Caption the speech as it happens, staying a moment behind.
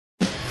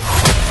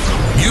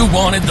You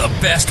wanted the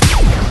best.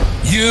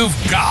 You've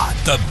got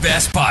the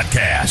best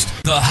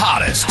podcast. The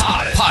hottest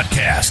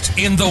podcast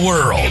in the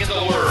world.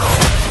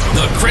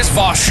 The Chris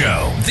Voss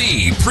Show,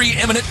 the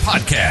preeminent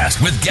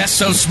podcast with guests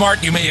so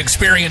smart you may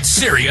experience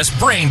serious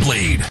brain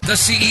bleed. The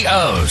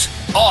CEOs,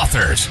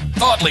 authors,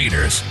 thought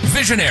leaders,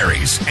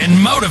 visionaries, and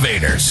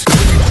motivators.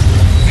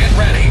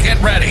 Get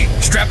ready.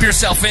 Strap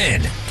yourself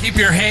in. Keep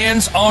your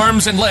hands,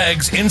 arms, and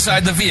legs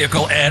inside the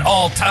vehicle at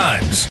all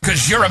times,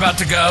 because you're about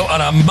to go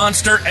on a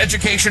monster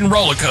education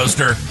roller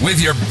coaster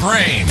with your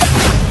brain.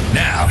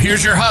 Now,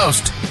 here's your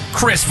host,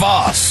 Chris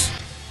Voss.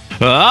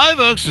 Hi,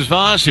 folks. Chris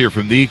Voss here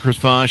from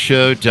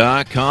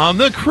thechrisvossshow.com,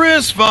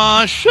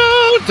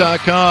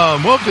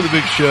 thechrisvossshow.com. Welcome to the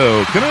big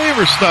show. Can I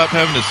ever stop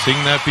having to sing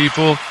that,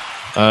 people?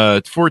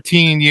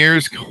 14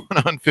 years, going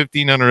on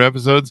 1,500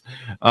 episodes.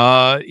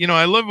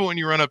 I love it when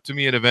you run up to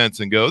me at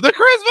events and go, the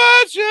Chris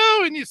Voss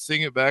Show, and you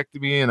sing it back to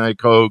me, and I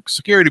go,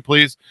 security,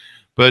 please.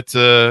 But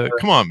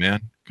come on,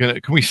 man.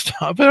 Can we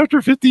stop it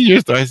after 50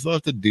 years? Do I still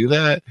have to do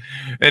that?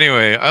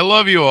 Anyway, I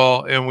love you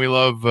all, and we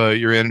love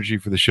your energy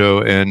for the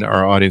show and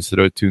our audience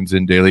that tunes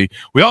in daily.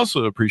 We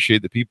also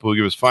appreciate the people who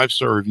give us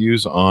 5-star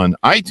reviews on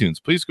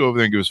iTunes. Please go over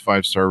there and give us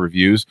 5-star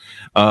reviews.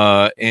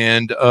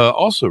 And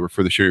also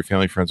refer the show to your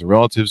family, friends, and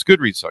relatives.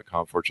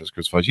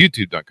 Goodreads.com/Chris Voss,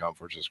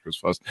 YouTube.com/Chris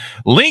Voss,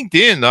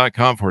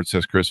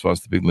 LinkedIn.com/Chris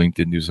Voss, the big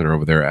LinkedIn newsletter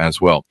over there as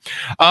well.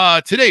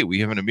 Today, we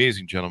have an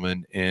amazing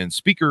gentleman and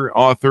speaker,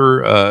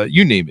 author,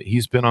 you name it.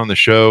 He's been on the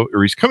show.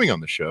 Or he's coming on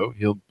the show.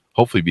 He'll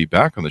hopefully be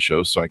back on the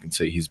show, so I can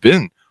say he's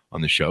been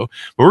on the show.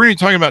 But we're going to be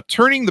talking about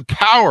turning the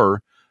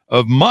power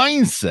of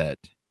mindset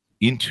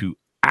into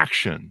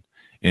action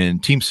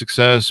and team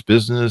success,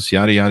 business,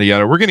 yada, yada,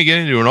 yada. We're going to get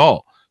into it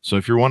all. So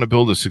if you want to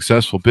build a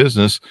successful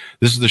business,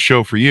 this is the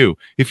show for you.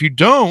 If you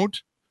don't,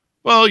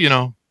 well, you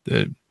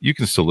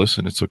can still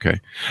listen. It's okay.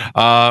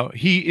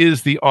 He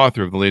is the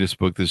author of the latest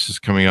book. This is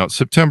coming out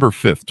September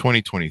 5th,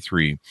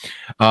 2023.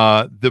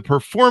 The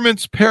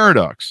Performance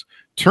Paradox: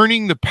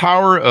 Turning the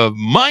Power of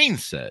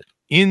Mindset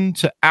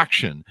into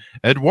Action.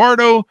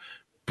 Eduardo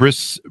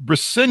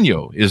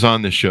Briceño is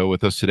on the show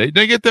with us today. Did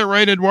I get that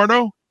right,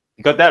 Eduardo?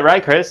 You got that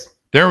right, Chris.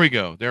 There we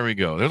go. There's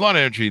a lot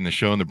of energy in the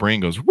show, and the brain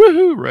goes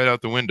woohoo right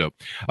out the window.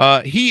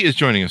 He is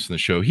joining us in the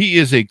show. He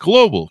is a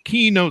global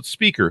keynote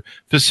speaker,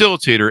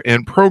 facilitator,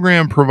 and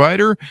program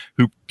provider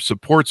who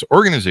supports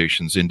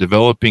organizations in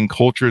developing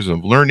cultures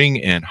of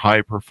learning and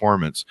high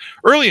performance.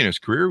 Early in his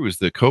career, he was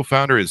the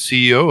co-founder and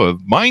CEO of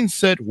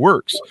Mindset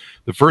Works,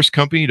 the first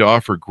company to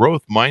offer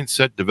growth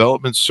mindset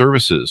development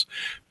services.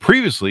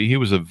 Previously, he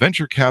was a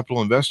venture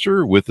capital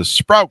investor with the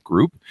Sprout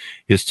Group.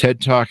 His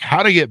TED Talk,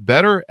 How to Get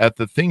Better at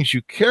the Things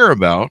You Care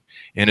About,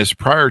 and his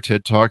prior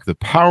TED Talk, The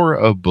Power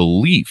of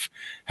Belief,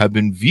 have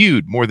been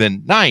viewed more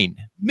than 9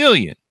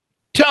 million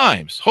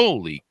times.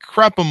 Holy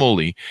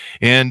crap-a-moly.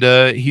 And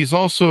he's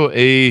also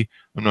I'm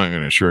not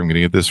going to sure I'm going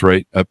to get this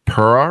right, a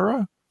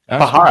Pahara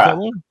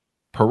Aspen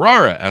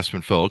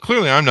Fellow.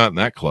 Clearly, I'm not in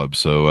that club,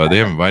 so they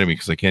haven't invited me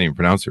because I can't even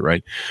pronounce it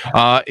right.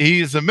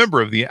 He's a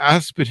member of the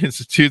Aspen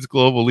Institute's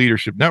Global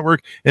Leadership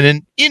Network and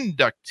an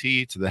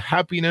inductee to the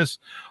Happiness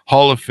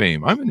Hall of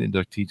Fame. I'm an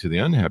inductee to the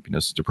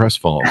Unhappiness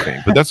Depressed Hall of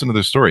Fame, but that's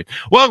another story.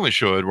 Welcome to the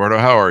show, Eduardo.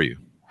 How are you?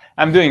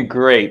 I'm doing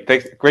great.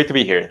 Thanks. Great to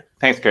be here.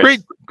 Thanks,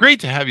 Chris. Great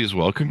to have you as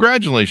well.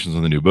 Congratulations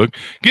on the new book.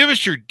 Give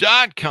us your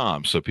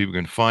 .com so people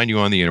can find you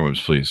on the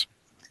interwebs, please.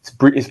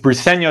 It's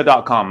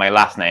Briceño.com, my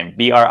last name,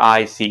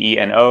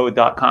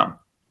 BRICENO.com.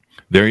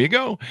 There you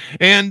go.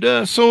 And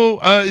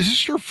so is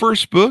this your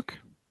first book?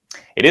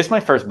 It is my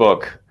first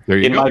book.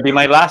 It might be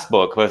my last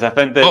book, because I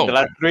spent the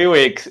last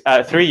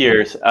 3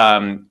 years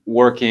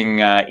working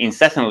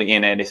incessantly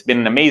in it. It's been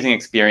an amazing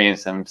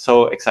experience. I'm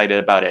so excited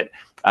about it.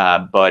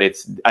 But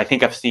I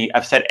think I've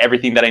said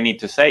everything that I need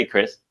to say,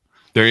 Chris.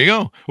 There you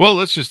go. Well,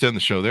 let's just end the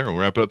show there and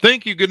we'll wrap it up.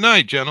 Thank you. Good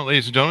night,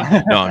 ladies and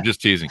gentlemen. No, I'm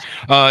just teasing.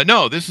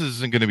 No, this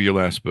isn't going to be your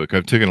last book.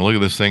 I've taken a look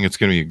at this thing. It's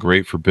going to be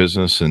great for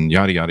business and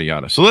yada, yada,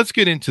 yada. So let's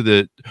get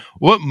into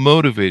what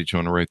motivated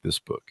you to write this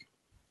book?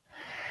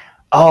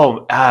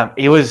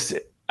 It was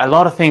a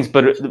lot of things,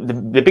 but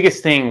the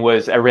biggest thing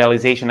was a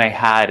realization I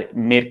had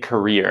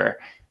mid-career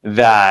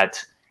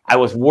that I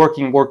was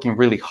working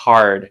really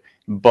hard,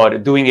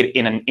 but doing it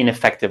in an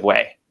ineffective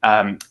way.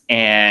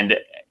 And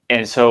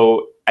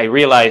so I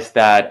realized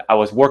that I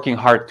was working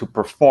hard to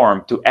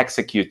perform, to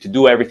execute, to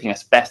do everything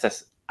as best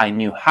as I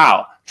knew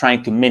how,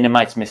 trying to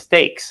minimize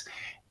mistakes.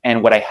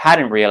 And what I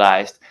hadn't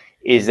realized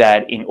is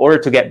that in order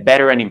to get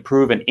better and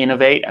improve and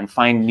innovate and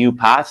find new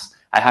paths,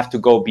 I have to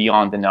go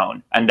beyond the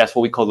known. And that's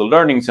what we call the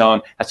learning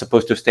zone, as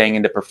opposed to staying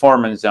in the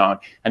performance zone.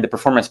 And the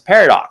performance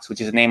paradox,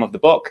 which is the name of the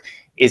book,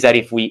 is that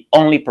if we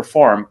only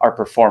perform, our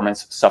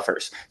performance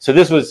suffers. So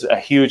this was a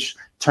huge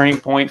turning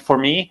point for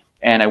me,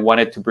 and I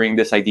wanted to bring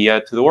this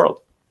idea to the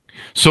world.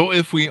 So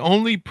if we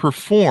only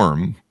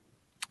perform,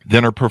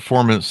 then our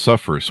performance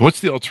suffers. So what's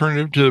the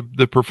alternative to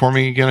the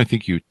performing again? I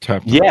think you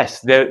tapped.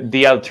 Yes,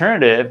 the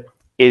alternative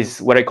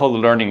is what I call the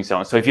learning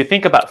zone. So if you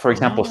think about, for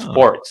example,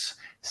 sports,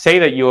 say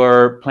that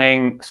you're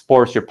playing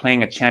sports, you're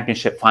playing a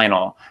championship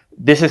final,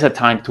 this is a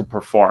time to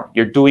perform.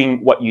 You're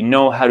doing what you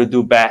know how to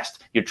do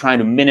best. You're trying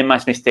to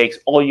minimize mistakes.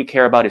 All you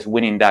care about is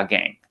winning that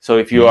game. So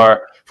if you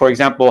are, for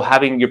example,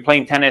 you're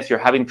playing tennis, you're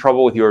having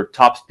trouble with your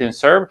top spin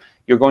serve,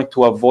 you're going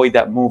to avoid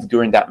that move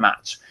during that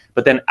match.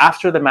 But then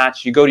after the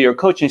match, you go to your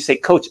coach and you say,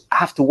 Coach, I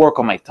have to work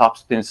on my top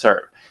spin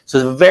serve. So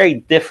it's a very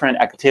different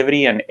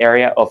activity and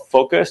area of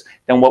focus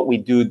than what we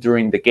do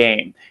during the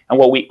game. And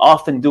what we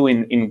often do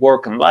in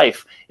work and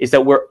life is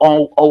that we're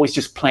always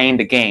just playing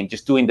the game,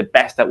 just doing the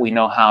best that we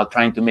know how,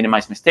 trying to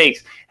minimize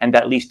mistakes, and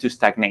that leads to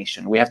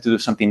stagnation. We have to do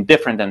something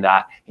different than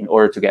that in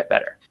order to get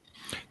better.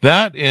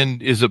 That,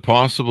 and is it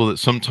possible that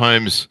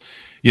sometimes,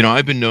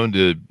 I've been known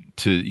to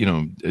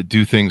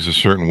do things a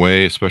certain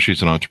way, especially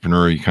as an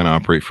entrepreneur, you kind of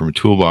operate from a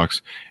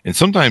toolbox, and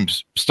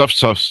sometimes stuff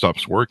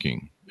stops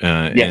working.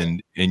 Yes.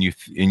 And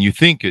you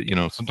think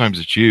sometimes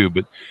it's you,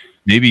 but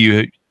maybe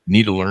you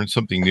need to learn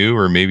something new,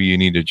 or maybe you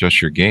need to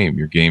adjust your game.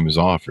 Your game is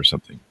off or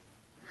something.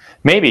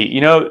 Maybe,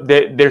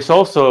 there's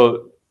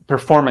also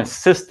performance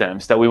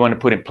systems that we want to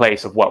put in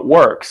place of what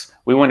works.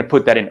 We want to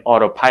put that in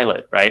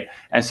autopilot, right?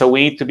 And so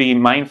we need to be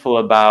mindful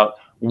about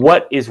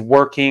what is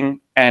working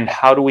and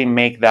how do we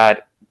make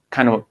that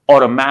kind of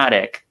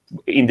automatic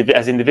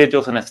as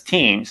individuals and as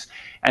teams.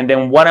 And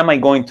then what am I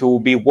going to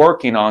be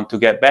working on to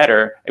get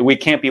better? We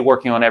can't be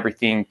working on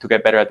everything to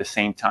get better at the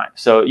same time.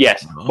 So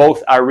yes,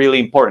 both are really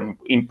important.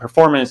 In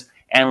performance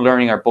and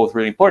learning are both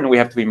really important. We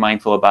have to be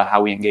mindful about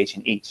how we engage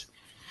in each.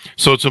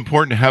 So it's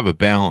important to have a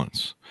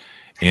balance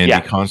and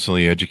be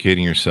constantly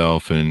educating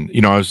yourself. And,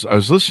 I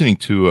was listening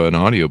to an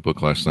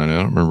audiobook last night. I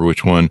don't remember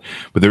which one,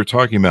 but they were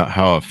talking about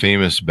how a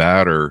famous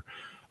batter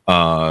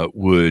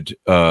would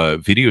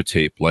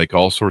videotape like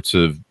all sorts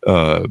of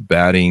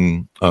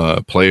batting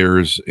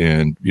players,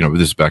 and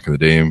this is back in the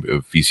day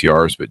of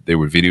VCRs, but they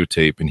would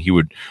videotape, and he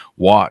would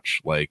watch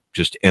like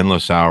just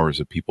endless hours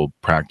of people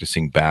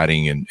practicing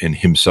batting and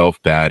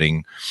himself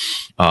batting,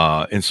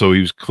 and so he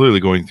was clearly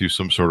going through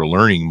some sort of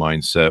learning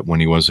mindset when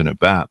he wasn't at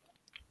bat.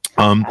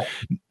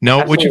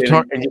 Now, what you've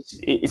talked,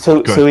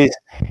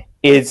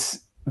 it's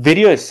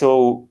video is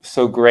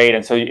so great,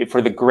 and so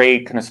for the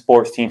great kind of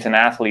sports teams and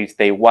athletes,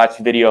 they watch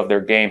video of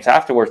their games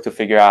afterwards to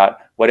figure out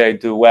what did I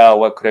do well,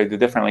 what could I do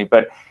differently.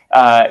 But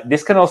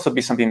this can also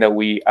be something that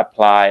we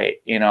apply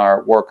in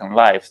our work and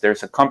lives.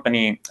 There's a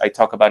company I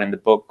talk about in the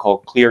book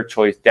called Clear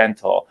Choice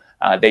Dental.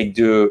 They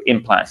do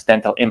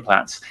dental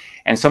implants,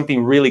 and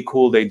something really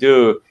cool they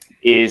do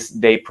is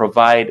they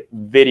provide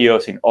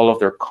videos in all of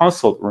their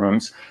consult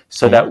rooms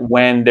so that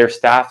when their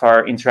staff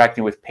are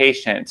interacting with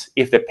patients,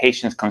 if the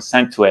patients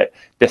consent to it,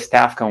 the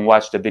staff can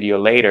watch the video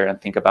later and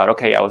think about,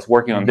 okay, I was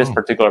working on this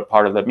particular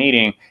part of the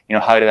meeting,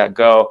 how did that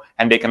go?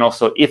 And they can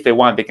also, if they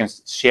want, they can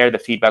share the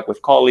feedback with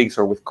colleagues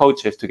or with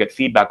coaches to get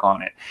feedback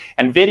on it.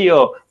 And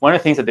video, one of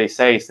the things that they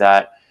say is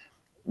that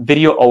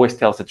video always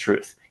tells the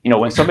truth.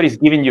 When somebody's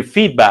giving you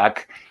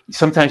feedback,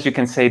 sometimes you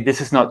can say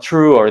this is not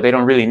true, or they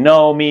don't really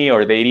know me,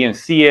 or they didn't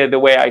see it the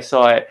way I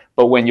saw it.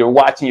 But when you're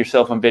watching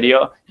yourself on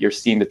video, you're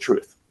seeing the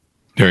truth.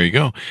 There you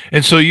go.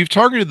 And so you've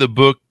targeted the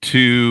book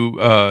to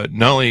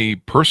not only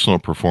personal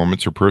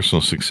performance or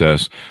personal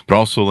success, but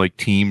also like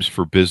teams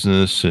for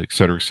business, et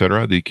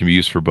cetera, that can be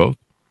used for both.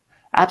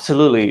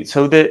 Absolutely.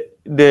 So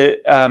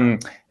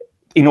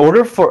in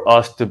order for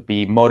us to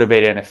be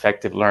motivated and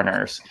effective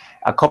learners,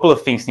 a couple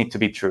of things need to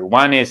be true.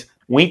 One is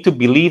we need to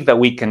believe that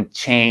we can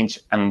change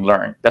and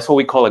learn. That's what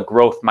we call a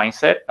growth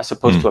mindset, as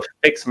opposed to a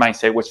fixed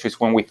mindset, which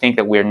is when we think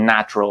that we're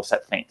naturals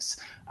at things.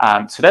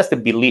 So that's the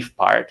belief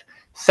part.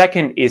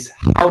 Second is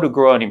how to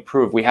grow and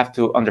improve. We have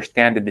to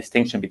understand the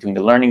distinction between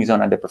the learning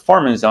zone and the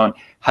performance zone,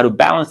 how to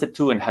balance the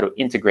two and how to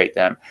integrate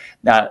them.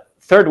 Now,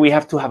 third, we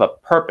have to have a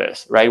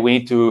purpose, right? We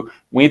need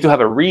to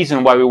have a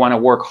reason why we want to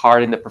work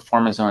hard in the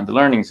performance zone and the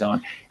learning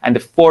zone. And the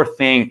fourth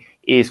thing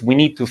is we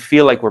need to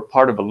feel like we're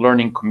part of a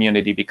learning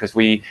community, because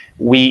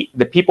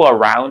the people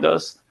around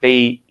us,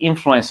 they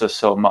influence us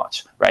so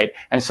much, right?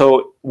 And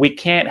so we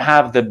can't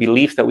have the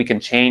belief that we can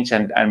change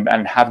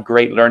and have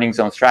great learning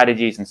zone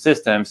strategies and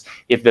systems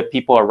if the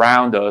people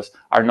around us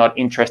are not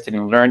interested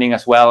in learning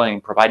as well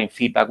and providing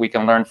feedback we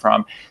can learn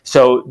from.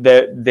 So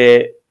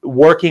the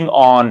working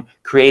on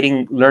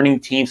creating learning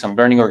teams and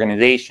learning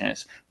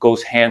organizations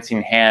goes hands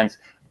in hand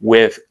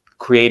with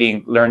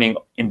creating learning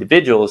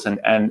individuals and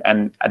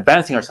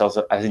advancing ourselves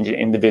as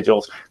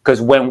individuals. Because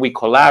when we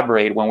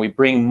collaborate, when we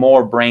bring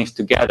more brains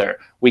together,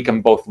 we can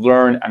both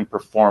learn and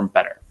perform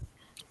better.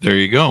 There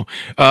you go.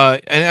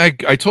 And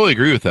I totally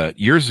agree with that.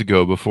 Years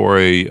ago, before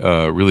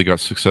I really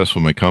got successful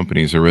in my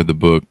companies, I read the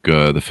book,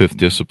 The Fifth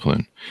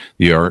Discipline,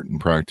 The Art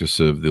and Practice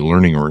of the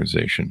Learning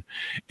Organization.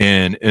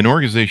 And an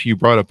organization, you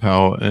brought up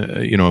how,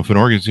 if an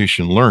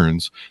organization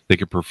learns, they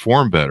can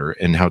perform better,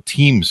 and how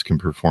teams can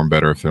perform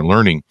better if they're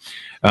learning.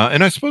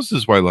 And I suppose this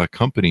is why a lot of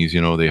companies,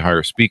 they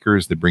hire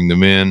speakers, they bring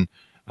them in.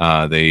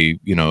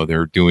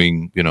 They're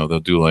doing, they'll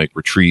do like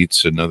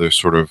retreats and other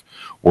sort of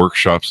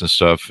workshops and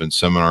stuff and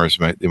seminars.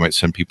 They might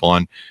send people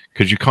on,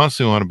 because you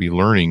constantly want to be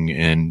learning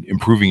and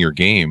improving your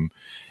game.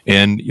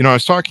 And, I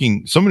was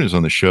talking, someone was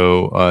on the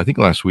show, I think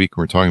last week,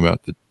 we were talking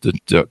about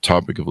the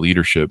topic of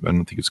leadership. I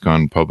don't think it's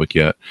gone public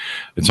yet.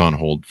 It's on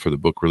hold for the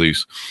book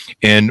release.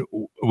 And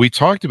we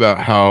talked about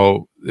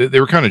how they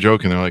were kind of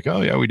joking. They're like,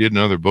 oh yeah, we did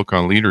another book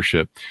on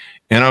leadership.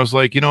 And I was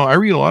like, I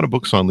read a lot of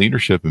books on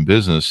leadership and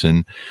business,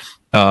 and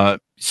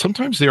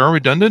sometimes they are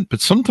redundant, but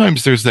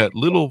sometimes there's that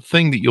little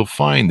thing that you'll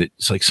find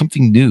that's like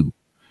something new,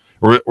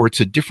 or it's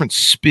a different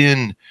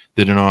spin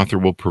that an author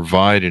will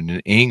provide in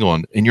an angle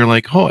on, and you're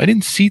like, oh, I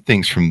didn't see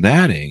things from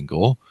that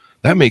angle.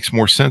 That makes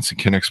more sense and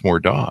connects more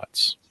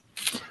dots.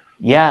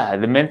 Yeah,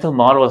 the mental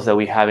models that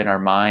we have in our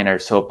mind are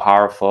so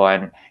powerful,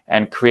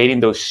 and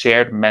creating those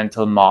shared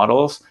mental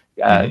models,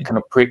 kind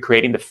of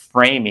creating the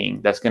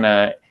framing that's going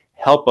to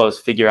help us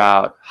figure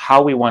out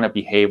how we want to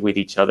behave with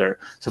each other.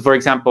 So, for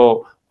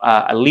example,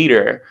 a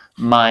leader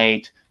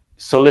might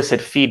solicit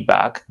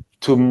feedback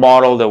to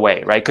model the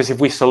way, right? Because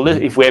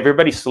if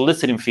everybody's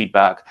soliciting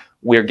feedback,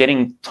 we're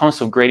getting tons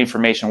of great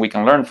information we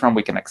can learn from,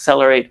 we can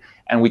accelerate,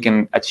 and we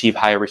can achieve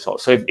higher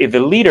results. So if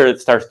the leader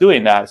starts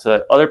doing that, so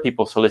that other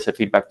people solicit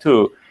feedback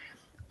too,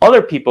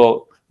 other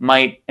people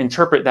might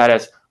interpret that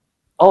as,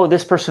 oh,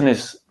 this person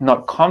is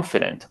not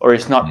confident or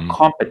is not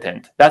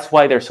competent. That's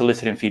why they're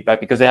soliciting feedback,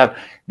 because they have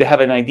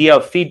an idea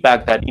of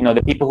feedback that,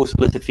 the people who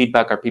solicit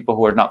feedback are people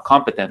who are not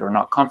competent or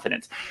not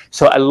confident.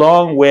 So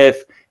along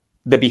with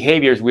the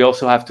behaviors, we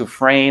also have to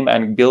frame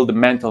and build the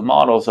mental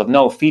models of,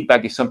 no,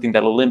 feedback is something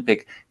that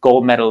Olympic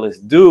gold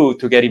medalists do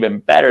to get even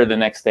better the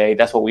next day.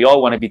 That's what we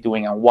all want to be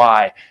doing, and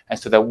why. And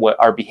so that what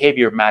our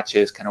behavior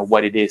matches kind of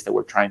what it is that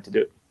we're trying to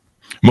do.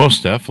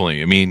 Most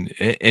definitely. I mean,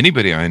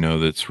 anybody I know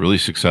that's really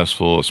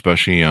successful,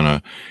 especially on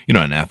a,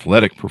 an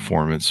athletic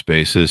performance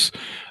basis.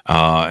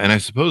 And I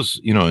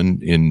suppose,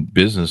 in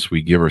business,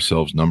 we give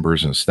ourselves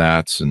numbers and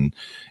stats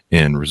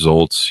and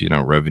results,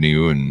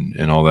 revenue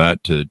and all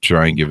that to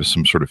try and give us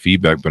some sort of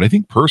feedback. But I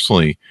think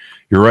personally,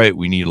 you're right.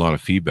 We need a lot of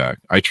feedback.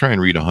 I try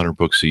and read 100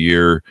 books a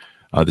year.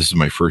 This is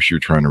my first year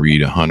trying to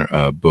read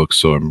 100 books,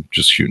 so I'm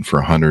just shooting for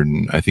 100,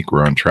 and I think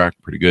we're on track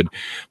pretty good.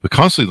 But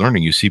constantly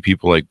learning, you see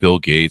people like Bill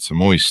Gates.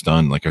 I'm always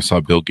stunned. Like I saw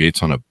Bill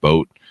Gates on a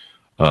boat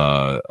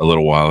a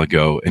little while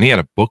ago, and he had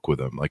a book with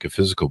him, like a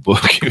physical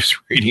book he was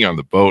reading on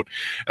the boat.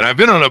 And I've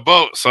been on a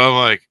boat, so I'm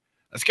like,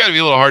 that's got to be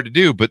a little hard to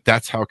do, but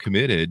that's how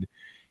committed.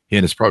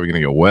 And it's probably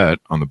going to get wet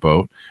on the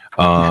boat.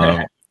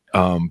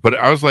 But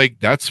I was like,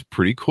 that's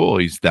pretty cool.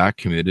 He's that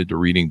committed to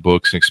reading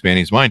books and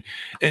expanding his mind.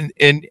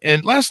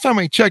 And last time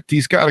I checked,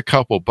 he's got a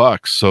couple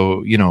bucks.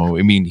 So,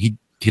 I mean, he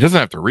doesn't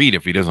have to read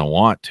if he doesn't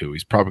want to.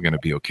 He's probably going to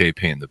be okay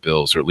paying the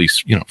bills, or at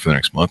least, for the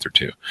next month or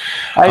two.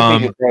 I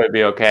think he'll probably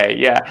be okay.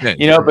 Yeah.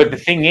 But the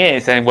thing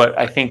is, and what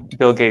I think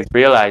Bill Gates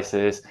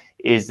realizes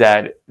is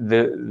that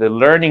the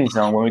learning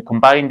zone, when we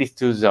combine these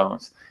two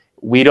zones,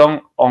 we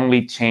don't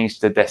only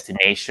change the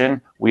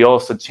destination, we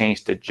also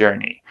change the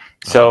journey.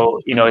 So,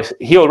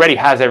 he already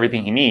has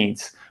everything he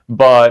needs,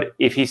 but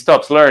if he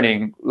stops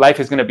learning,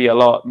 life is going to be a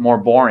lot more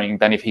boring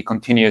than if he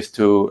continues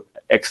to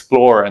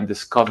explore and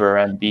discover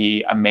and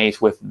be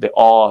amazed with the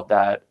awe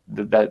that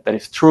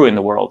is true in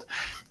the world.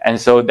 And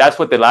so that's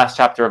what the last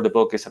chapter of the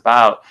book is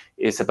about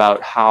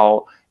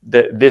how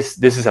this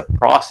is a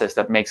process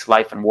that makes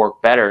life and work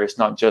better. It's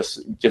not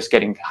just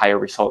getting higher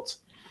results.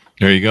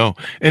 There you go.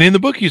 And in the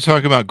book, you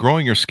talk about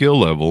growing your skill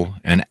level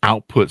and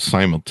output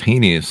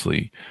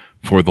simultaneously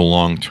for the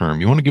long term.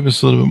 You want to give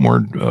us a little bit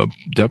more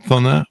depth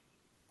on that?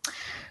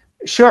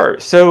 Sure.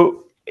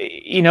 So,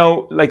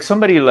 like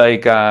somebody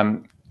like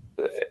a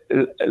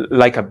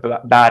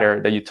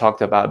batter that you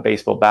talked about,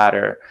 baseball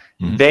batter,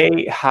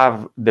 they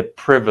have the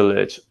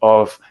privilege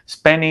of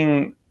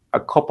spending a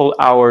couple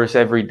hours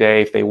every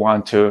day, if they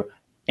want to,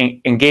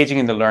 engaging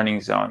in the learning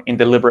zone, in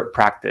deliberate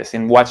practice,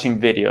 in watching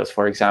videos,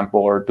 for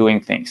example, or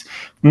doing things.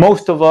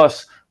 Most of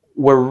us,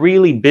 we're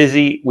really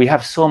busy. We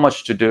have so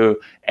much to do.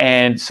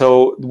 And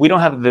so we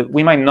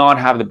might not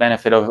have the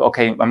benefit of,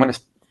 okay, I'm going to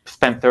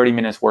spend 30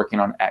 minutes working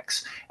on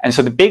X. And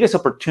so the biggest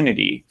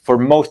opportunity for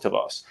most of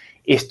us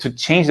is to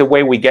change the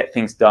way we get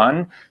things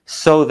done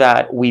so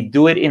that we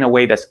do it in a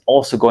way that's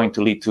also going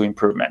to lead to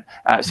improvement,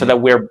 so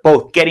that we're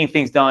both getting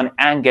things done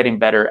and getting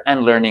better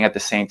and learning at the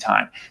same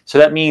time. So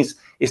that means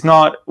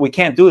we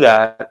can't do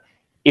that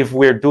if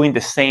we're doing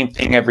the same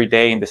thing every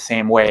day in the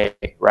same way,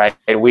 right?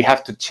 We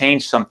have to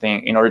change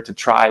something in order to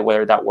try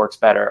whether that works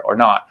better or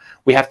not.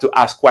 We have to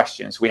ask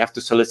questions. We have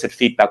to solicit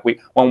feedback.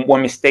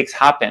 When mistakes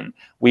happen,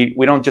 we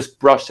don't just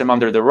brush them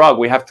under the rug.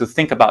 We have to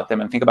think about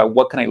them and think about,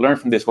 what can I learn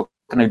from this? What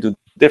can I do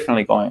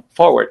differently going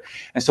forward?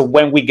 And so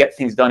when we get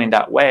things done in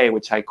that way,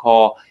 which I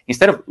call,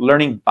 instead of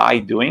learning by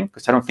doing,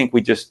 because I don't think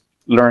we just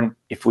learn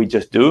if we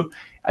just do,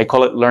 I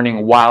call it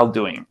learning while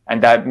doing.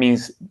 And that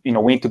means, we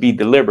need to be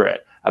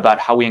deliberate about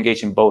how we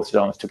engage in both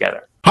zones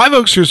together. Hi,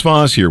 folks. Here's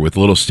Voss here with a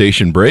little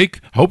station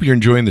break. Hope you're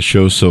enjoying the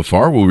show so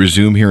far. We'll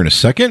resume here in a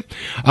second.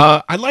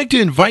 I'd like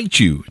to invite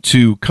you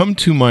to come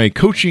to my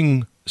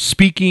coaching,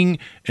 speaking,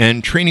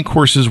 and training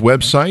courses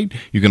website.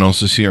 You can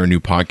also see our new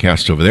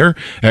podcast over there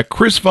at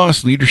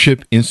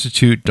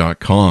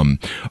chrisvossleadershipinstitute.com.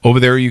 Over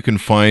there, you can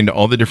find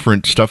all the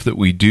different stuff that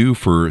we do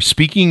for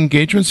speaking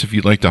engagements if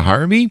you'd like to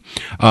hire me,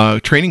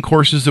 training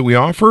courses that we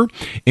offer,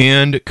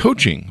 and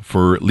coaching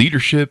for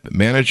leadership,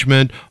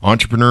 management,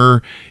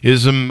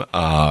 entrepreneurism,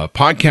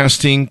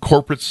 podcasting,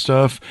 corporate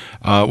stuff.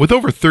 With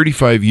over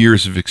 35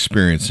 years of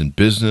experience in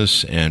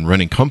business and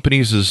running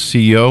companies as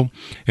CEO.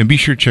 And be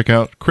sure to check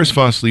out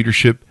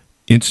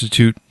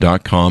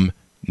chrisvossleadershipinstitute.com.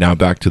 Now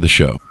back to the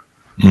show.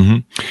 Mm-hmm.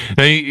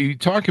 Now, you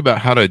talk about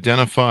how to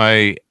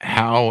identify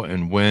how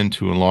and when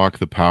to unlock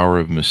the power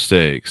of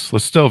mistakes.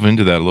 Let's delve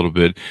into that a little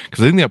bit,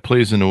 because I think that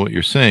plays into what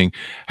you're saying.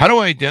 How do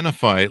I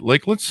identify,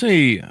 like, let's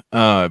say,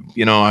 I'm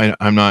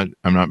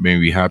not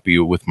maybe happy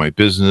with my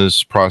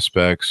business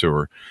prospects,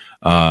 or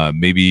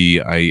maybe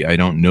I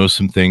don't know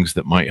some things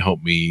that might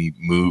help me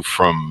move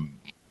from,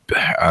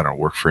 I don't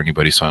work for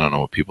anybody, so I don't know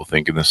what people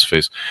think in this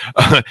space.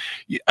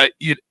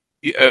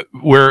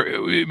 Where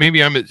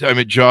maybe I'm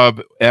at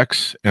job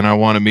X and I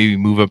want to maybe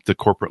move up the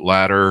corporate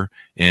ladder,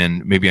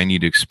 and maybe I need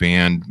to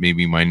expand.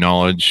 Maybe my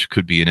knowledge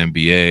could be an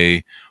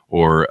MBA,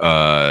 or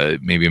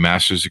maybe a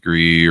master's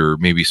degree, or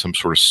maybe some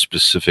sort of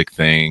specific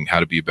thing, how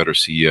to be a better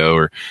CEO,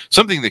 or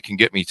something that can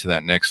get me to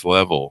that next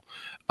level.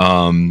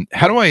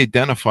 How do I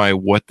identify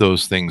what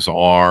those things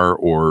are,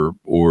 or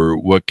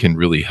what can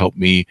really help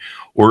me,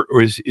 or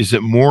is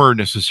it more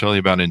necessarily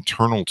about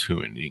internal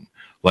tuning,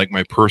 like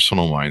my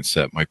personal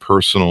mindset, my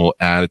personal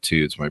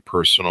attitudes, my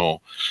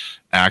personal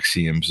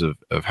axioms of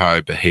how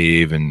I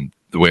behave and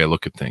the way I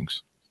look at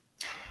things?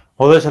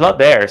 Well, there's a lot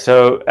there.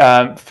 So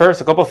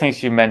first, a couple of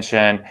things you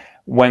mentioned.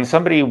 When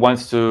somebody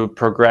wants to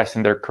progress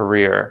in their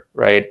career,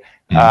 right?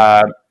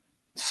 Mm-hmm.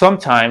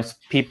 Sometimes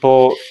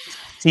people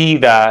see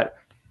that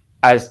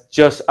as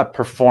just a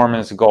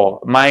performance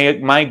goal.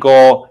 My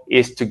goal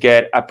is to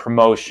get a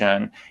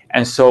promotion.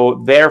 And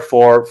so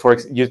therefore,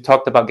 you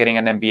talked about getting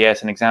an MBA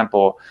as an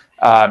example.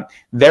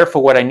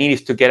 Therefore, what I need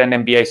is to get an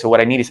MBA. So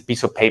what I need is a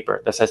piece of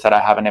paper that says that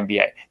I have an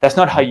MBA. That's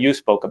not how you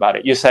spoke about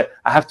it. You said,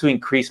 I have to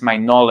increase my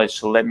knowledge,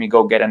 so let me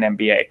go get an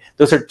MBA.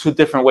 Those are two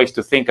different ways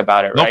to think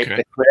about it, right?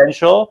 Okay.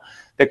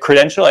 The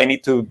credential, I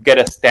need to get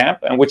a stamp,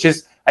 and which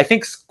is, I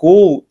think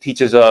school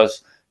teaches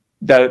us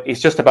that it's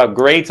just about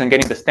grades and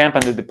getting the stamp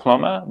and the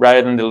diploma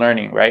rather than the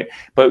learning, right?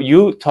 But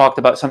you talked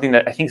about something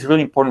that I think is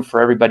really important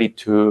for everybody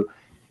to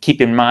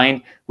keep in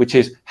mind, which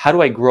is, how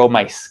do I grow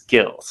my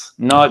skills,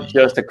 not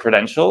just the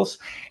credentials?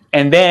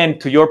 And then,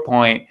 to your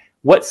point,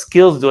 what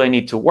skills do I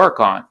need to work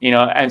on?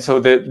 And so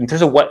in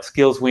terms of what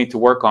skills we need to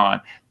work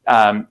on,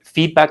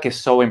 feedback is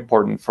so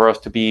important for us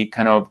to be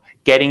kind of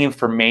getting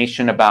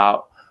information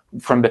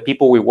from the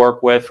people we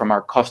work with, from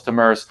our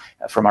customers,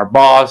 from our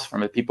boss,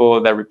 from the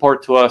people that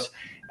report to us.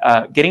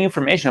 Getting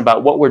information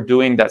about what we're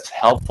doing that's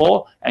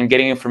helpful, and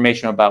getting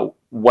information about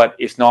what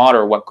is not,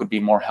 or what could be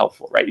more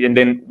helpful, right? And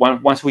then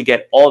once we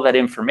get all that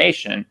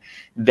information,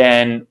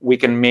 then we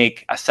can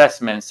make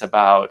assessments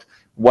about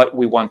what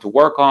we want to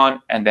work on,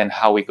 and then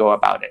how we go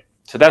about it.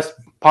 So that's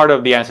part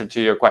of the answer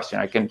to your question.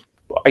 I can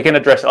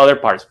address other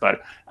parts,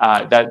 but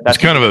that's it was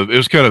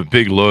kind of a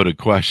big loaded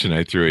question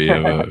I threw you.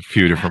 A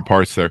few different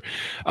parts there.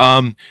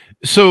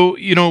 So,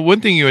 one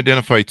thing you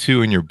identify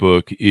too in your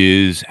book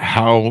is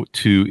how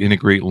to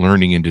integrate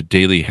learning into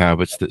daily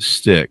habits that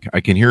stick.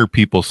 I can hear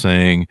people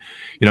saying,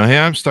 hey,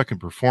 I'm stuck in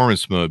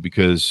performance mode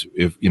because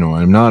if,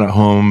 I'm not at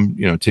home,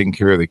 taking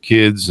care of the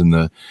kids and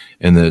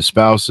the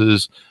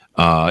spouses,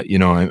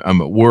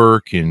 I'm at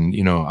work, and,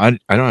 I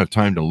don't have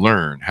time to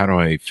learn. How do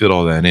I fit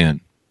all that in?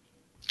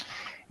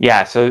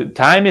 Yeah, so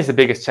time is the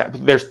biggest.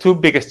 There's two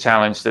biggest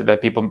challenges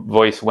that people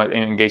voice when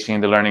engaging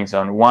in the learning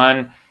zone.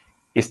 One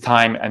is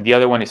time, and the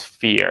other one is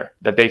fear,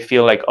 that they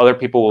feel like other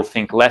people will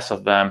think less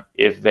of them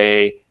if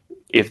they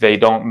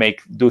don't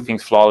do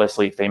things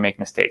flawlessly, if they make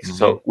mistakes. Mm-hmm.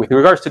 So with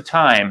regards to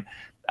time,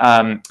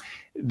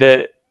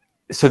 the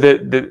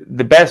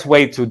best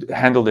way to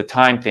handle the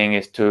time thing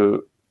is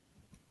to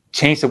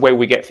change the way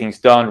we get things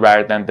done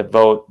rather than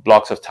devote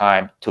blocks of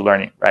time to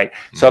learning, right?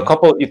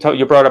 Mm-hmm. So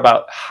you brought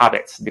about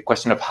habits, the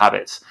question of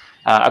habits.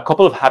 A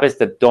couple of habits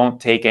that don't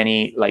take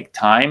any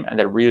time and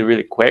they're really,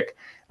 really quick.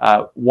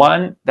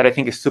 One that I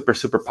think is super,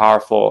 super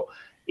powerful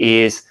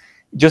is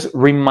just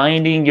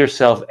reminding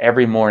yourself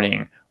every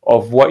morning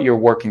of what you're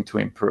working to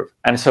improve.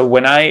 And so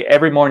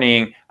every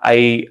morning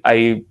I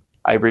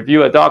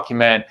review a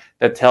document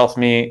that tells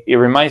me, it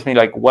reminds me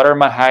what are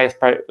my highest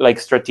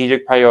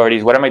strategic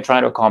priorities, what am I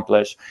trying to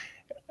accomplish?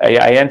 I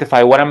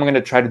identify what I'm going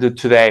to try to do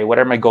today, what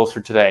are my goals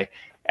for today?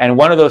 And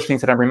one of those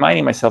things that I'm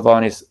reminding myself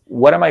on is,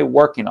 what am I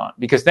working on?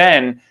 Because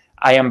then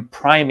I am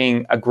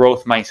priming a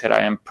growth mindset.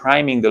 I am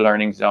priming the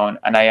learning zone,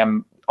 and I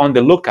am on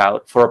the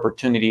lookout for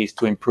opportunities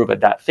to improve at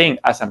that thing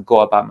as I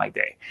go about my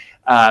day.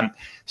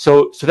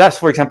 So that's,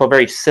 for example, a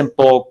very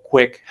simple,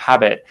 quick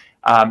habit.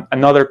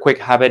 Another quick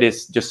habit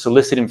is just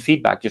soliciting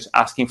feedback, just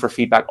asking for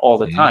feedback all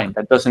the time.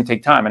 That doesn't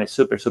take time, and it's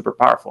super, super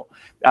powerful.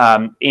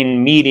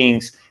 In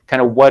meetings,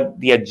 kind of what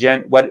the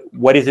agenda,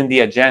 what is in the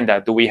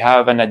agenda. Do we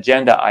have an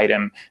agenda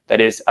item that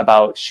is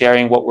about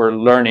sharing what we're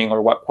learning or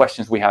what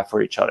questions we have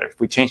for each other? If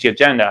we change the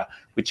agenda,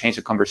 we change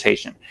the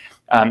conversation.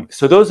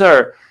 So those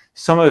are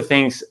some of the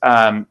things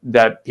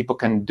that people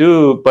can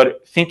do.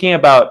 But thinking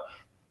about,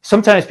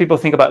 sometimes people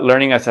think about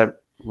learning as a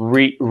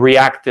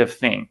reactive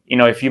thing.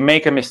 If you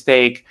make a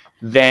mistake,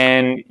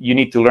 then you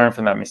need to learn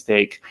from that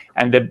mistake.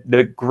 And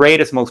the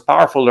greatest, most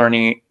powerful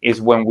learning is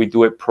when we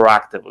do it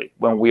proactively,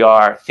 when we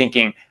are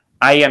thinking,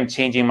 I am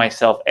changing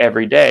myself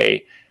every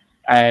day,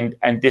 and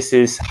this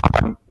is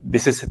a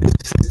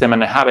system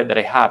and a habit that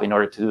I have in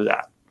order to do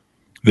that.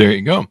 There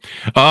you go.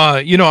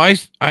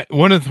 I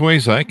one of the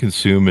ways I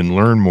consume and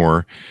learn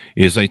more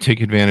is I take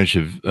advantage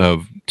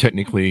of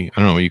technically, I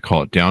don't know what you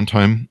call it,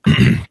 downtime.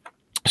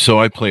 So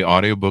I play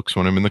audiobooks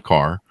when I'm in the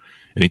car.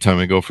 Anytime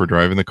I go for a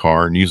drive in the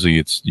car, and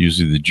usually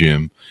the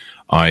gym,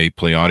 I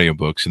play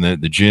audiobooks. And then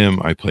at the gym,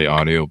 I play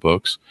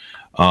audiobooks.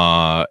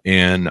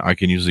 And I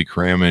can usually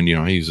cram in,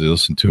 I usually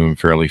listen to them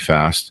fairly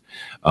fast.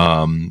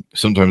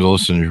 Sometimes I'll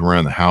listen to them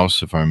around the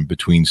house if I'm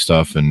between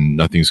stuff and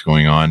nothing's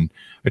going on.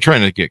 I try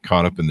not to get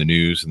caught up in the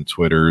news and the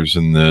Twitters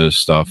and the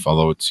stuff,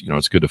 although it's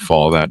good to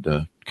follow that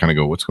to kind of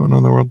go, what's going on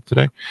in the world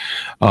today?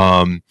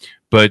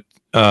 But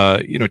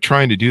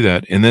trying to do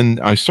that. And then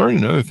I started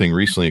another thing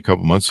recently, a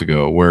couple months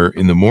ago, where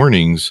in the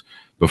mornings,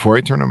 before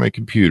I turn on my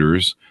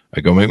computers,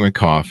 I go make my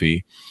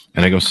coffee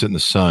and I go sit in the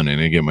sun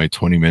and I get my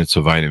 20 minutes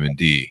of vitamin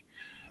D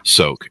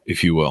soak,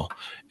 if you will.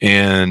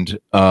 And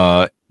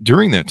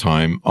during that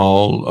time,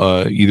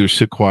 I'll either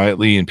sit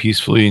quietly and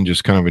peacefully and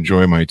just kind of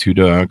enjoy my two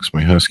dogs,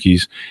 my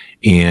huskies,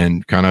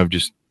 and kind of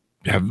just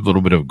have a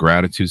little bit of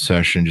gratitude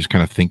session, just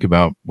kind of think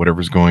about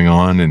whatever's going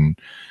on and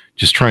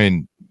just try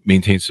and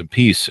maintain some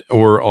peace.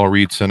 Or I'll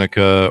read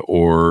Seneca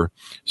or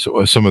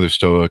some other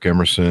Stoic,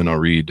 Emerson. I'll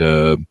read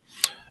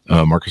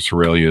Marcus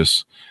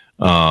Aurelius,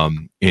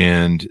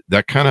 and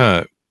that kind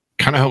of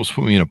helps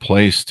put me in a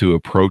place to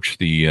approach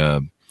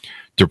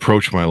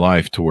my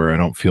life to where I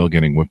don't feel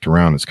getting whipped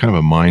around. It's kind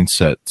of a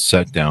mindset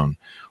set down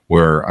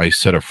where I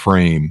set a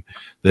frame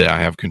that I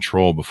have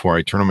control before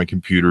I turn on my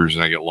computers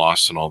and I get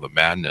lost in all the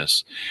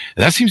madness.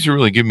 And that seems to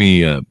really give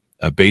me a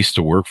base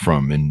to work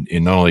from in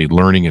not only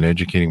learning and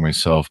educating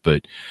myself,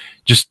 but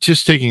just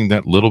taking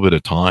that little bit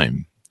of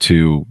time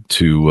to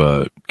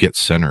get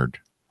centered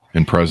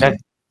and present.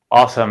 That's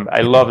awesome.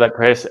 I love that,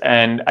 Chris.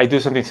 And I do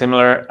something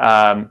similar.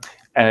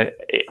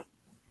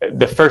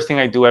 The first thing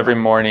I do every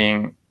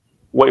morning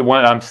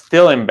when I'm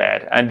still in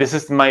bed, and this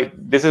is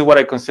what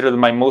I consider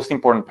my most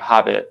important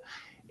habit,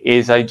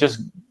 is I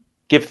just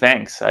give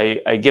thanks.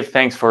 I give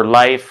thanks for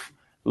life,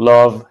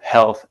 love,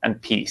 health,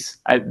 and peace.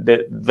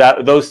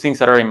 Those things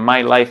that are in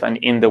my life and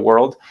in the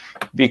world.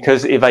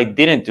 Because if I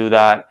didn't do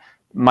that,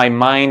 my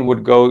mind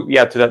would go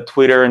to that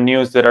Twitter and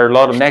news that are a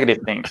lot of negative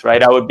things,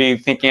 right? I would be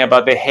thinking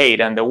about the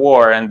hate and the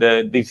war and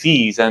the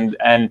disease and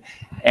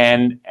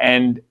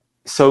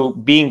so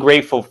being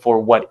grateful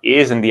for what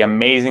is and the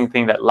amazing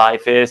thing that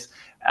life is,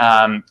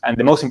 and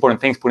the most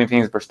important things, putting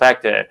things in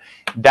perspective,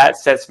 that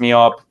sets me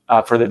up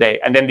for the day.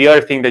 And then the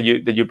other thing that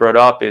you brought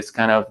up is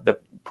kind of the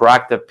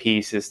proactive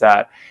piece, is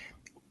that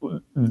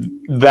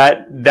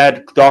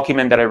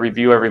document that I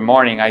review every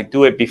morning, I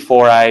do it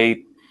before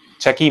I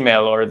check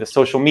email or the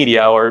social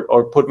media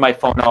or put my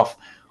phone off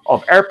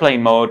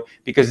airplane mode,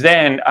 because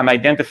then I'm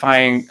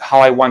identifying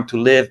how I want to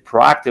live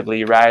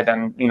proactively rather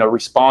than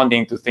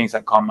responding to things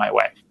that come my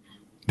way.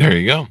 There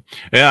you go.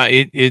 Yeah,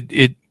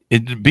 it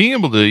being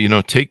able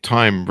to take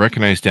time,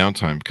 recognize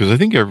downtime, because I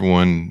think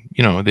everyone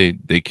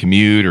they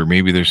commute, or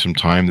maybe there's some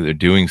time that they're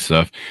doing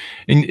stuff,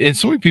 and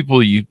so many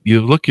people you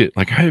look at,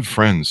 like I have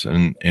friends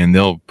and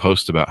they'll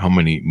post about how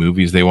many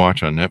movies they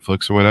watch on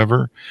Netflix or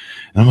whatever,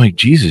 and I'm like,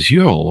 Jesus, you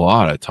have a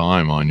lot of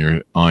time on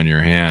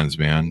your hands,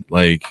 man.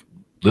 Like,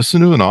 listen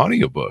to an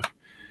audiobook.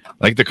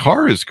 Like, the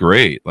car is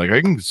great. Like,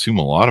 I can consume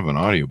a lot of an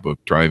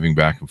audiobook driving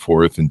back and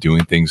forth and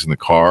doing things in the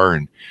car.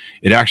 And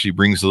it actually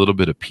brings a little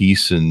bit of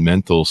peace and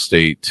mental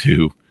state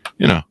to,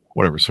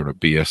 whatever sort of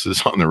BS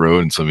is on the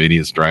road and some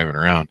idiots driving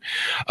around.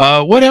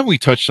 What have we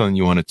touched on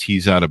you want to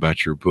tease out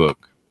about your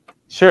book?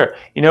 Sure.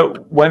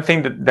 One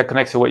thing that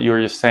connects to what you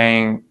were just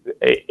saying,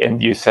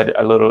 and you said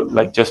a little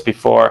like just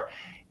before,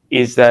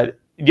 is that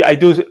I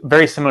do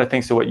very similar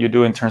things to what you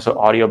do in terms of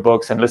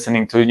audiobooks and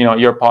listening to,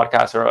 your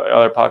podcast or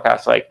other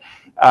podcasts,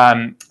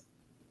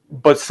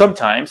 but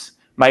sometimes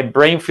my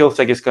brain feels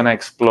like it's going to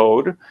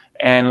explode.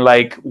 And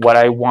like, what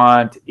I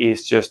want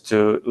is just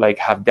to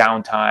have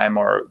downtime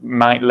or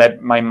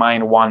let my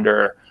mind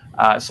wander.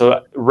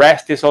 So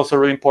rest is also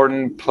really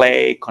important.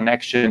 Play,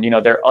 connection,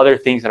 there are other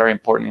things that are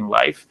important in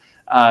life.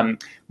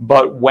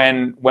 But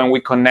when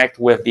we connect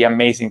with the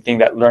amazing thing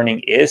that learning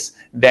is,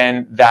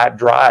 then that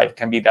drive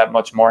can be that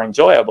much more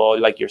enjoyable,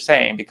 like you're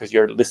saying, because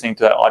you're listening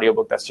to an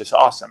audiobook that's just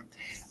awesome.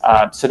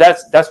 So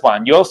that's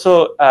one. You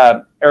also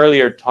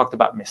earlier talked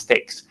about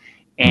mistakes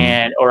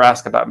or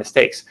asked about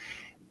mistakes.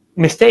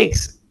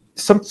 Mistakes.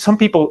 Some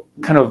people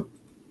kind of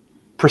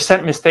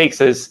present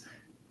mistakes as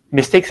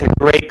mistakes are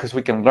great because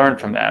we can learn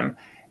from them.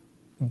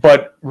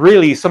 But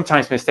really,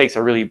 sometimes mistakes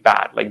are really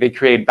bad. Like they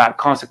create bad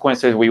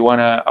consequences. We want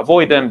to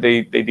avoid them.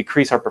 They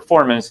decrease our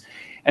performance.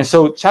 And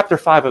so chapter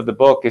 5 of the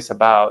book is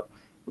about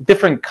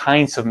different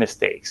kinds of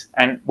mistakes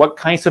and what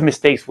kinds of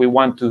mistakes we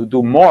want to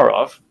do more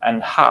of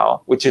and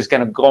how, which is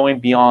kind of going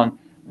beyond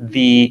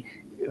the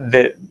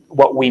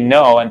what we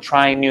know and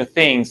trying new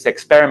things,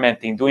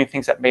 experimenting, doing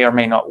things that may or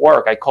may not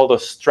work. I call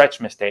those stretch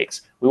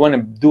mistakes. We want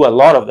to do a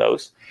lot of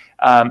those.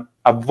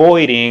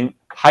 Avoiding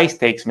high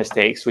stakes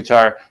mistakes, which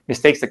are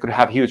mistakes that could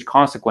have huge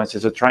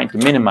consequences, or trying to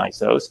minimize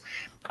those.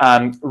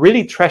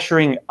 Really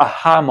treasuring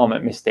aha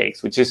moment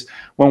mistakes, which is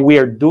when we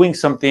are doing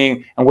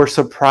something and we're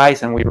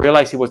surprised and we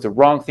realize it was the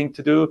wrong thing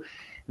to do.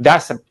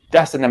 That's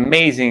an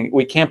amazing,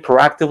 we can't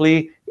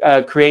proactively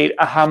create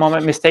aha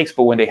moment mistakes,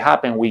 but when they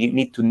happen, we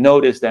need to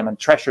notice them and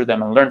treasure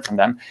them and learn from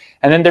them.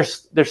 And then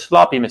there's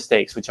sloppy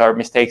mistakes, which are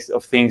mistakes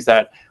of things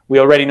that we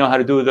already know how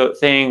to do the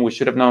thing, we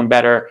should have known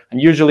better. And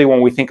usually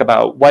when we think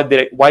about why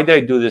did I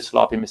do this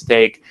sloppy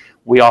mistake,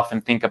 we often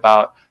think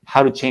about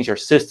how to change our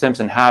systems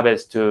and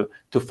habits to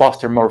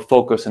foster more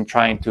focus and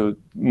trying to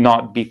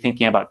not be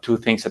thinking about two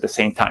things at the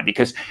same time.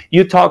 Because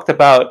you talked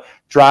about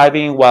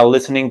driving while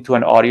listening to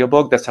an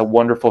audiobook. That's a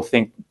wonderful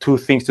thing, two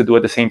things to do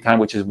at the same time,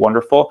 which is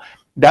wonderful.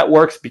 That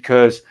works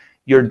because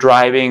you're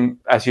driving,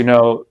 as you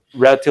know,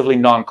 relatively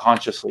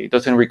non-consciously. It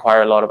doesn't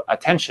require a lot of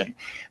attention.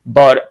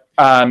 But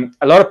a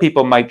lot of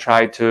people might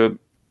try to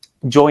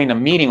join a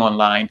meeting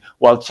online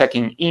while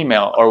checking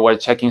email or while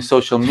checking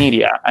social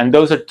media. And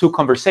those are two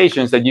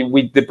conversations that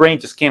the brain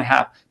just can't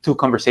have two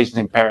conversations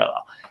in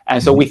parallel.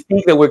 And so we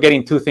think that we're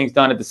getting two things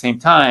done at the same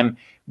time,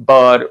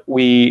 but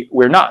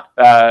we're not.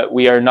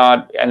 We are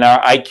not, and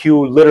our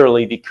IQ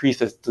literally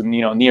decreases to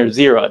near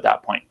zero at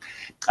that point.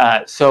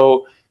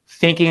 So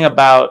thinking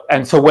about,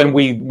 and so when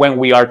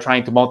we are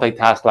trying to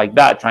multitask like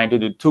that, trying to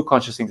do two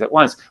conscious things at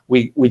once,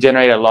 we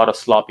generate a lot of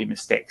sloppy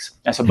mistakes.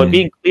 And so, but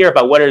being clear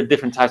about what are the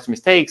different types of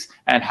mistakes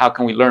and how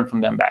can we learn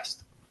from them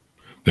best.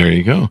 There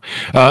you go.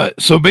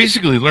 So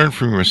basically, learn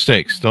from your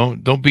mistakes.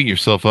 Don't beat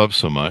yourself up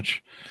so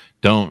much.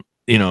 Don't.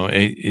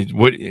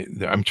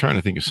 I'm trying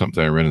to think of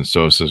something I read in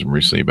Stoicism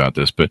recently about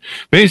this, but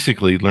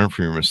basically learn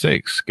from your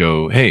mistakes.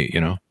 Go, hey,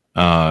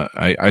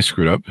 I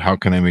screwed up. How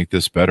can I make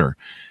this better?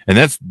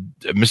 And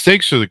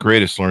mistakes are the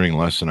greatest learning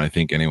lesson I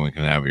think anyone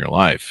can have in your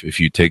life if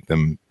you take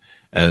them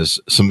as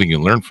something you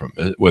learn from,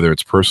 whether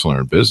it's personal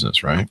or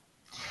business, right?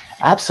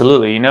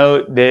 Absolutely.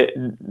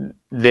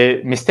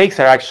 The mistakes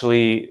are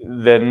actually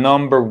the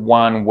number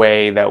one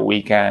way that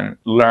we can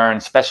learn,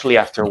 especially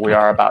after we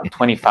are about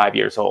 25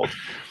 years old.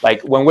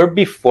 Like when we're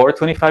before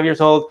 25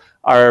 years old,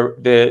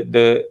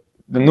 the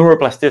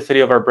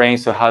neuroplasticity of our brain,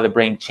 so how the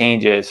brain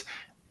changes,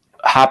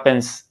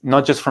 happens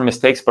not just from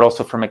mistakes, but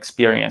also from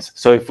experience.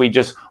 So if we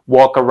just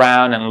walk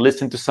around and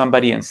listen to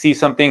somebody and see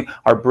something,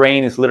 our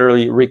brain is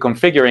literally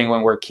reconfiguring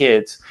when we're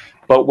kids.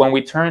 But when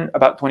we turn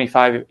about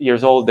 25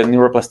 years old, the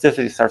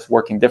neuroplasticity starts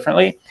working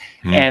differently.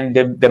 And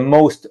the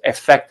most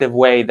effective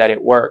way that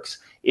it works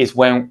is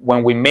when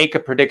we make a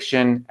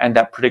prediction and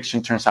that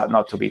prediction turns out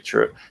not to be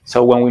true.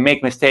 So when we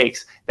make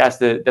mistakes, that's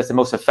the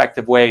most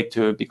effective way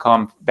to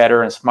become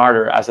better and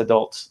smarter as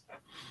adults.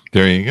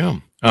 There you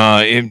go.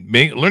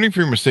 Learning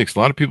from your mistakes, a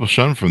lot of people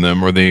shun from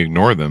them or they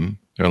ignore them.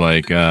 They're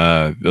like,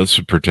 let's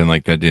pretend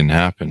like that didn't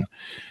happen.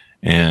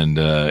 And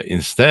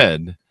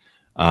instead,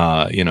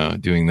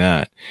 doing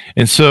that.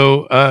 And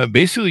so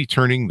basically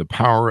turning the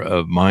power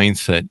of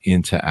mindset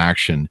into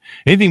action.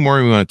 Anything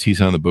more we want to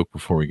tease on the book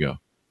before we go?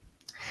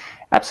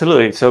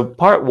 Absolutely. So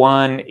part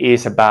 1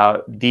 is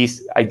about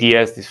these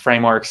ideas, these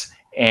frameworks,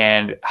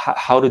 and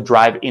how to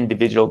drive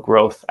individual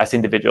growth as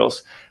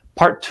individuals.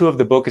 Part 2 of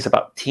the book is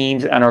about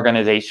teams and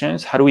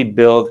organizations. How do we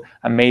build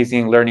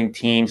amazing learning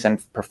teams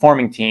and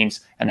performing teams?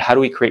 And how do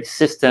we create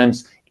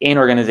systems in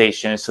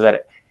organizations so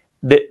that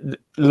the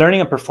learning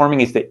and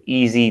performing is the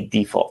easy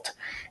default?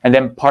 And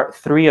then part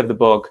 3 of the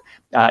book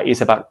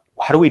is about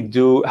how do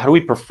we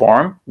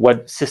perform?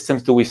 What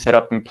systems do we set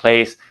up in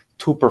place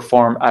to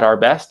perform at our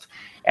best?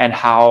 And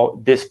how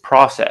this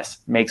process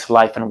makes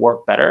life and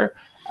work better.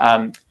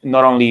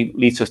 Not only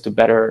leads us to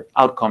better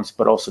outcomes,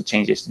 but also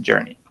changes the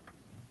journey.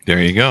 There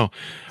you go.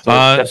 So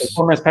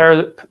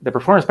the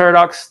performance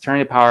paradox,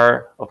 turning the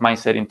power of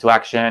mindset into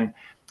action.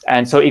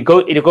 And so it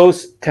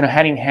goes kind of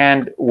hand in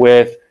hand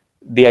with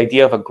the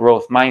idea of a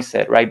growth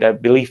mindset, right? The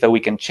belief that we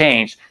can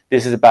change.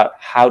 This is about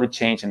how to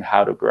change and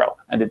how to grow,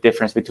 and the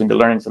difference between the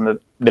learning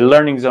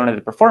zone and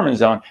the performance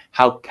zone.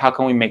 How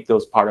can we make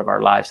those part of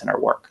our lives and our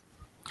work?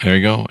 There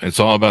you go. It's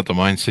all about the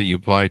mindset you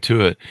apply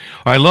to it.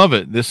 I love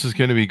it. This is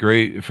going to be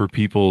great for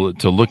people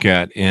to look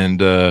at and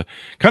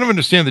kind of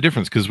understand the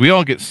difference, because we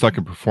all get stuck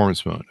in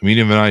performance mode. I mean,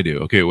 even I do.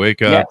 Okay,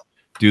 wake up,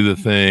 do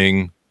the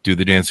thing, do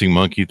the dancing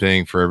monkey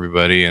thing for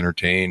everybody,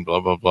 entertain, blah,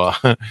 blah, blah.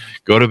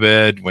 Go to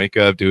bed, wake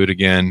up, do it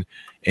again.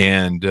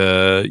 And,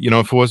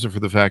 if it wasn't for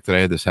the fact that I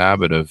had this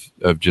habit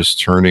of just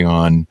turning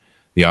on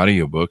the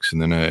audiobooks,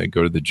 and then I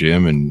go to the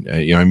gym, and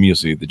I'm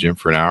usually at the gym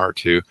for an hour or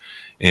two,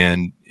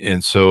 and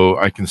so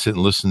I can sit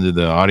and listen to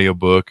the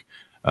audiobook.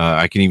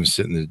 I can even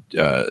sit in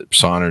the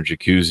sauna or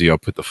jacuzzi. I'll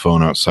put the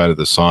phone outside of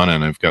the sauna,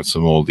 and I've got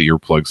some old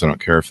earplugs. I don't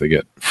care if they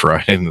get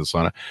fried in the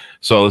sauna.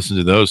 So I'll listen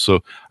to those.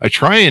 So I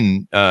try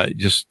and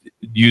just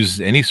use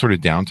any sort of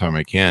downtime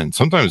I can.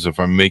 Sometimes if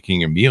I'm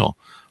making a meal,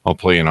 I'll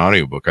play an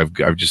audiobook.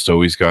 I've just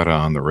always got it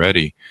on the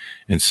ready.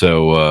 And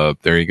so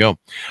there you go.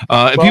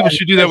 And people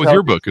should do that with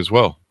your book as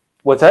well.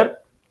 What's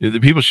that? The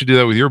people should do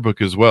that with your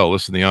book as well.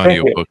 Listen to the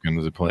audiobook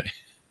and the play.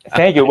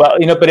 Thank you. Well,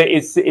 but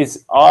it's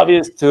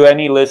obvious to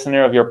any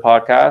listener of your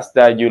podcast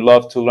that you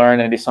love to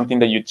learn, and it's something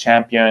that you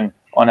champion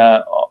on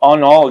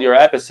all your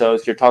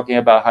episodes. You're talking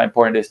about how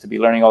important it is to be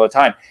learning all the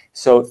time.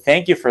 So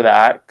thank you for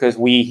that, because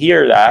we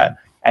hear that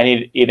and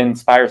it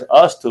inspires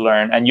us to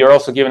learn. And you're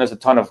also giving us a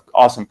ton of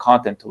awesome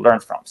content to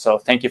learn from. So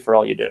thank you for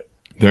all you do.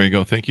 There you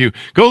go. Thank you.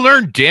 Go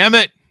learn, damn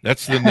it.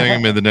 That's the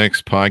name of the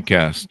next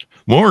podcast.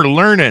 More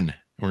learning.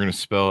 We're going to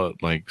spell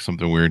it like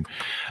something weird.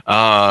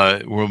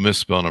 We'll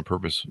misspell it on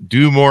purpose.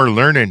 Do more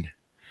learning.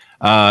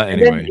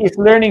 Anyway. It's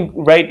learning,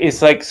 right?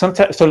 It's like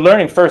sometimes, so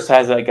learning first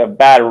has like a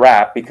bad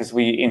rap, because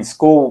in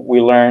school we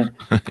learn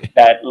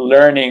that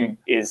learning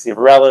is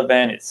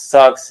irrelevant, it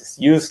sucks, it's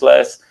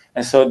useless.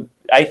 And so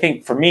I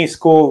think for me,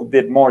 school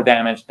did more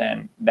damage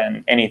than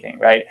anything,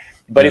 right?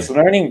 But it's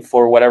learning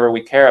for whatever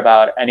we care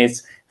about, and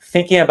it's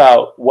thinking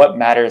about what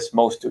matters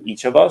most to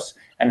each of us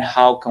and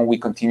how can we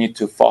continue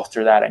to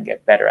foster that and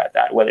get better at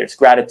that, whether it's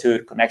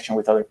gratitude, connection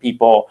with other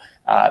people,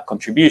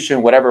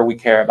 contribution, whatever we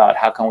care about,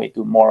 how can we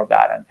do more of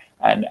that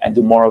and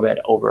do more of it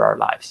over our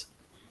lives.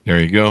 There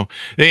you go.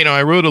 Hey,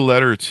 I wrote a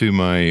letter to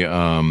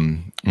my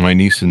my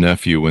niece and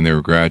nephew when they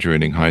were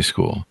graduating high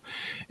school,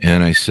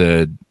 and I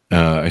said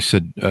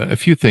a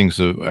few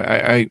things.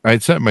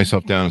 I'd sat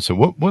myself down and said,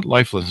 what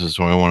life lessons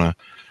do I want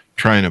to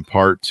try and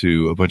impart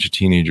to a bunch of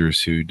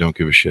teenagers who don't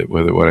give a shit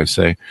what I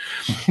say?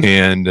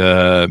 And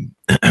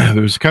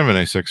it was kind of a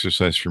nice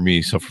exercise for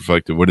me,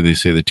 self-reflective. What do they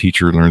say? The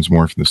teacher learns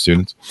more from the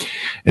students.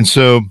 And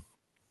so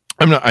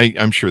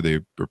I'm sure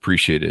they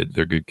appreciate it.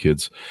 They're good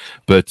kids.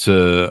 But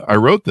I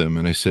wrote them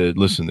and I said,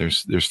 listen,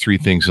 there's three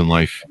things in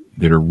life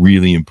that are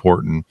really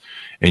important,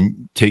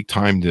 and take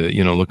time to,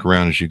 look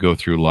around as you go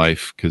through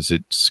life, because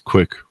it's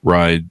quick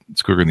ride.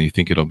 It's quicker than you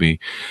think it'll be.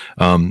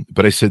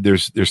 But I said,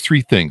 there's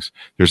three things.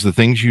 There's the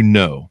things you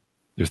know.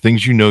 There's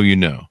things you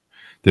know.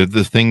 There's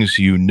the things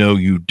you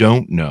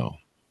don't know.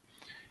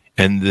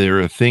 And there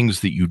are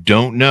things that you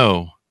don't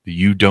know that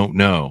you don't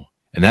know.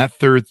 And that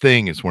third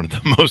thing is one of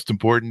the most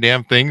important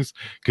damn things,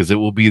 because it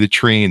will be the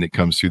train that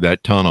comes through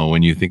that tunnel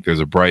when you think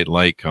there's a bright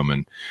light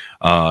coming.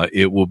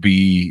 It will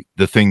be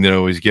the thing that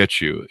always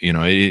gets you.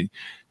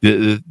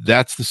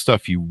 That's the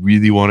stuff you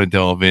really want to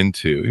delve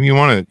into. I mean, you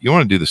want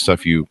to do the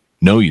stuff you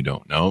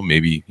don't know.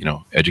 Maybe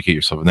educate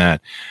yourself in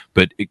that.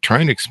 But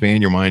trying to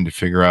expand your mind to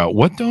figure out,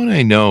 what don't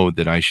I know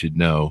that I should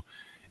know.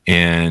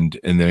 And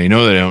then I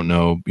know that I don't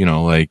know.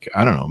 Like,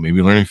 I don't know.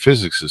 Maybe learning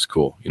physics is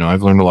cool.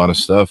 I've learned a lot of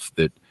stuff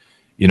that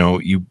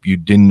you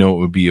didn't know it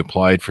would be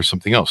applied for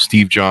something else.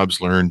 Steve Jobs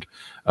learned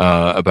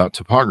about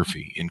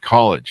topography in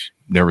college.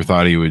 Never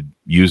thought he would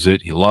use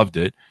it. He loved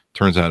it.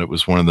 Turns out it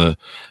was one of the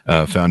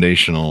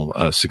foundational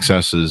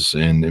successes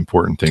and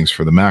important things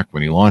for the Mac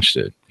when he launched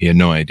it. He had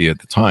no idea at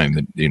the time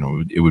that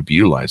it would be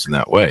utilized in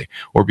that way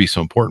or be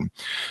so important.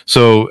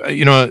 So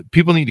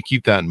people need to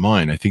keep that in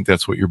mind. I think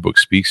that's what your book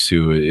speaks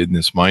to, in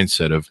this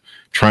mindset of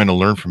trying to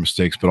learn from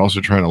mistakes, but also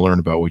trying to learn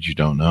about what you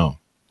don't know.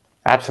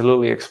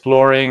 Absolutely.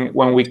 Exploring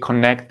when we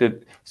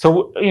connected.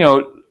 So,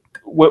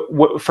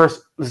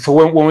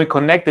 when we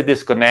connect the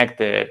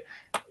disconnected,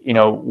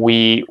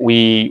 we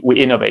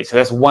innovate. So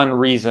that's one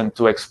reason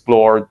to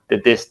explore the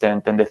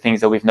distant and the things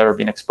that we've never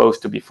been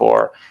exposed to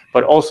before,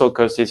 but also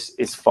because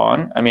it's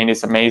fun. I mean,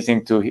 it's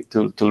amazing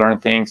to learn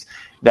things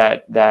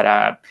that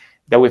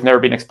we've never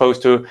been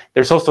exposed to.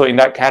 There's also, in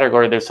that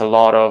category, there's a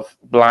lot of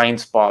blind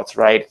spots,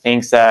 right?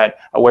 Things that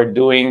we're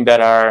doing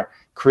that are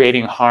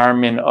creating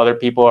harm in other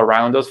people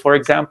around us, for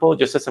example,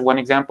 just as one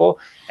example.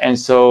 And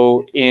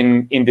so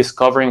in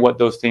discovering what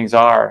those things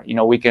are,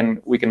 we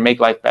can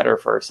make life better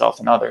for ourselves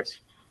and others.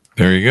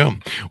 There you go.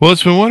 Well,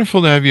 it's been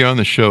wonderful to have you on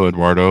the show,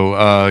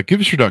 Eduardo. Give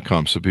us your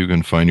 .com so people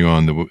can find you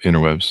on the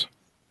interwebs.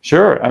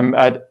 Sure. I'm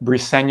at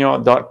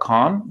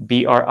briceño.com,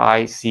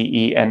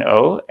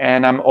 Briceno.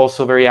 And I'm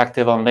also very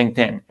active on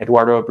LinkedIn,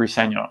 Eduardo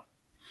Briceño.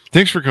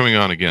 Thanks for coming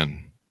on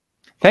again.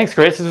 Thanks,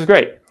 Chris. This was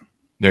great.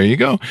 There you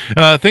go.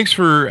 Thanks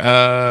for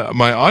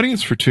my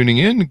audience for tuning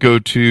in. Go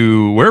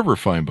to wherever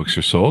fine books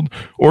are sold.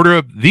 Order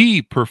up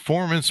The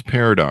Performance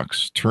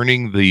Paradox,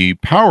 Turning the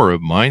Power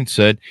of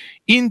Mindset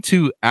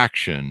into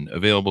Action.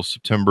 Available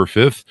September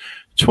 5th,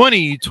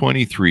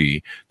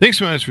 2023. Thanks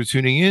so much for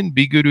tuning in.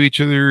 Be good to each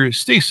other.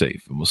 Stay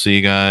safe. And we'll see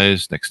you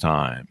guys next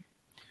time.